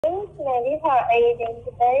Maddie. How are you doing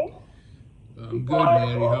today? I'm good,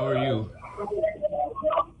 Maddie. How are you?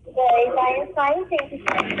 Very fine, fine. Thank you so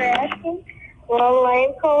much for asking. Well,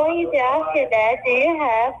 I'm calling you to ask you that. Do you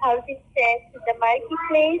have housing trends in the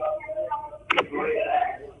marketplace?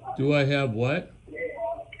 Do I have what?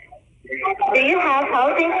 Do you have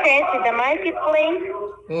housing trends in the marketplace?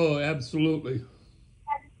 Oh, absolutely.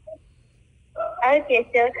 Okay,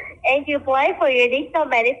 so, and you apply for your additional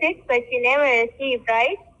benefits, but you never received,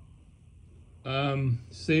 right?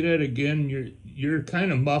 Say that again. You're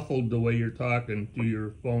kind of muffled the way you're talking through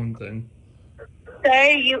your phone thing.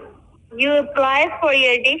 Sir, you applied for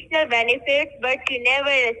your additional benefits, but you never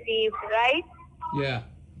received, right? Yeah,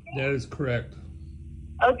 that is correct.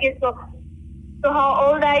 Okay, so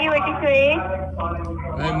how old are you? What is your age?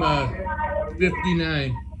 I'm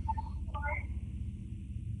 59.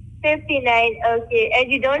 59, okay.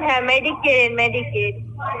 And you don't have Medicare and Medicaid?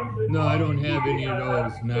 No, I don't have any of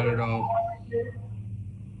those. Not at all.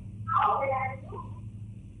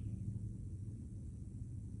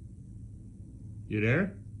 You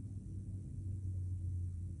there?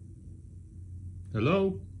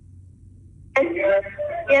 Hello? Yes,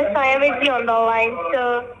 I am with you on the line.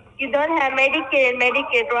 So you don't have Medicare and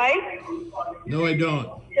Medicaid, right? No, I don't.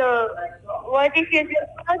 So what is your zip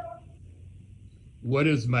code? What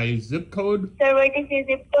is my zip code? Sir, what is your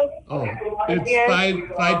zip code? Oh, it's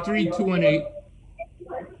 53218.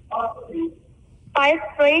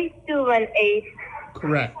 53218.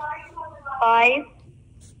 Correct.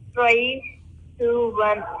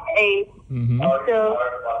 53218. So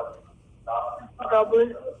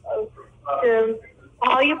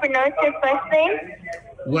how you pronounce your first name?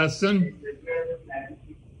 Wesson.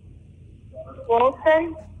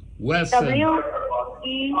 Wilson. Wesson.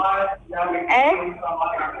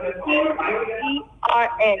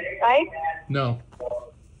 W-E-S-T-E-R-N, right? No.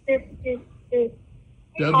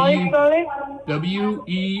 How you spell it?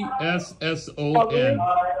 W-E-S-S-O-N.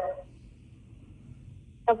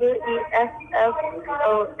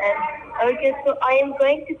 W-E-S-S-O-N. Okay, so I am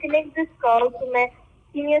going to connect this call to my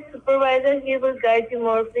senior supervisor. He will guide you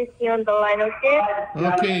more. Please stay on the line, okay?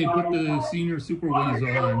 Okay, put the senior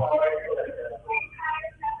supervisor on.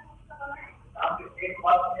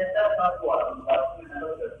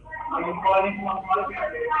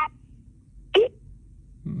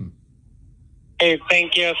 Hey,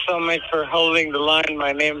 thank you so much for holding the line.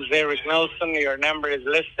 My name is Eric Nelson. Your number is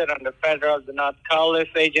listed on the federal. Do not call this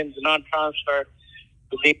agent. Do not transfer.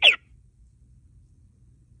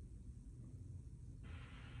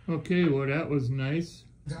 Okay, well, that was nice.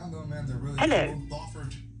 Hello.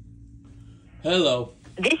 Hello.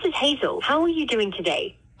 This is Hazel. How are you doing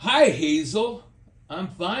today? Hi, Hazel. I'm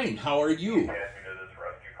fine. How are you?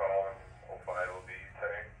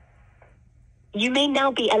 You may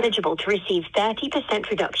now be eligible to receive 30%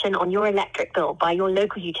 reduction on your electric bill by your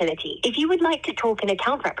local utility. If you would like to talk an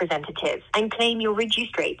account representative and claim your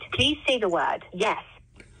reduced rate, please say the word yes.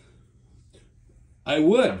 I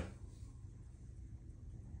would.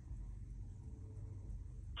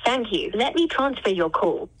 Thank you. Let me transfer your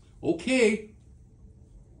call. Okay.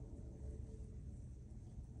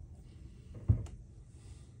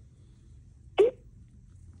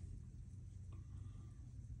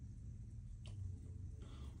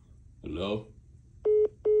 Hello?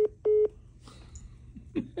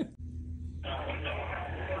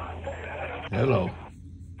 Hello.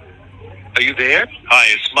 Are you there? Hi,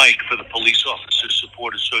 it's Mike for the Police Officers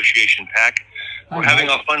Support Association PAC. We're having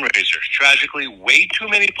our fundraiser. Tragically, way too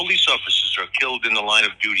many police officers are killed in the line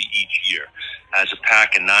of duty each year. As a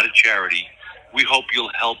PAC and not a charity, we hope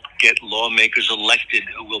you'll help get lawmakers elected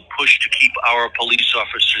who will push to keep our police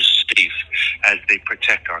officers safe as they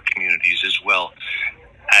protect our communities as well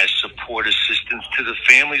as support assistance to the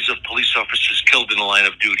families of police officers killed in the line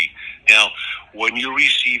of duty. Now, when you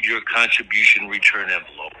receive your contribution return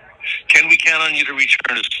envelope, can we count on you to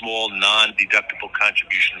return a small, non-deductible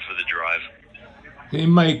contribution for the drive? Hey,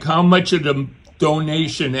 Mike, how much of the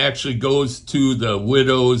donation actually goes to the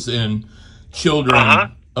widows and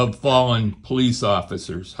children of fallen police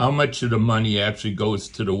officers? How much of the money actually goes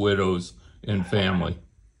to the widows and family?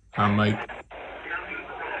 Huh, Mike?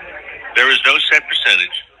 There is no set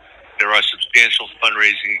percentage. There are substantial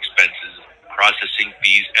fundraising expenses, processing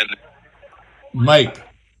fees, and... Mike,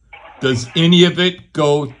 does any of it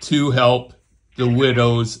go to help the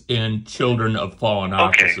widows and children of fallen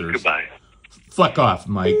officers? Okay, goodbye. Fuck off,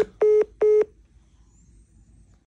 Mike.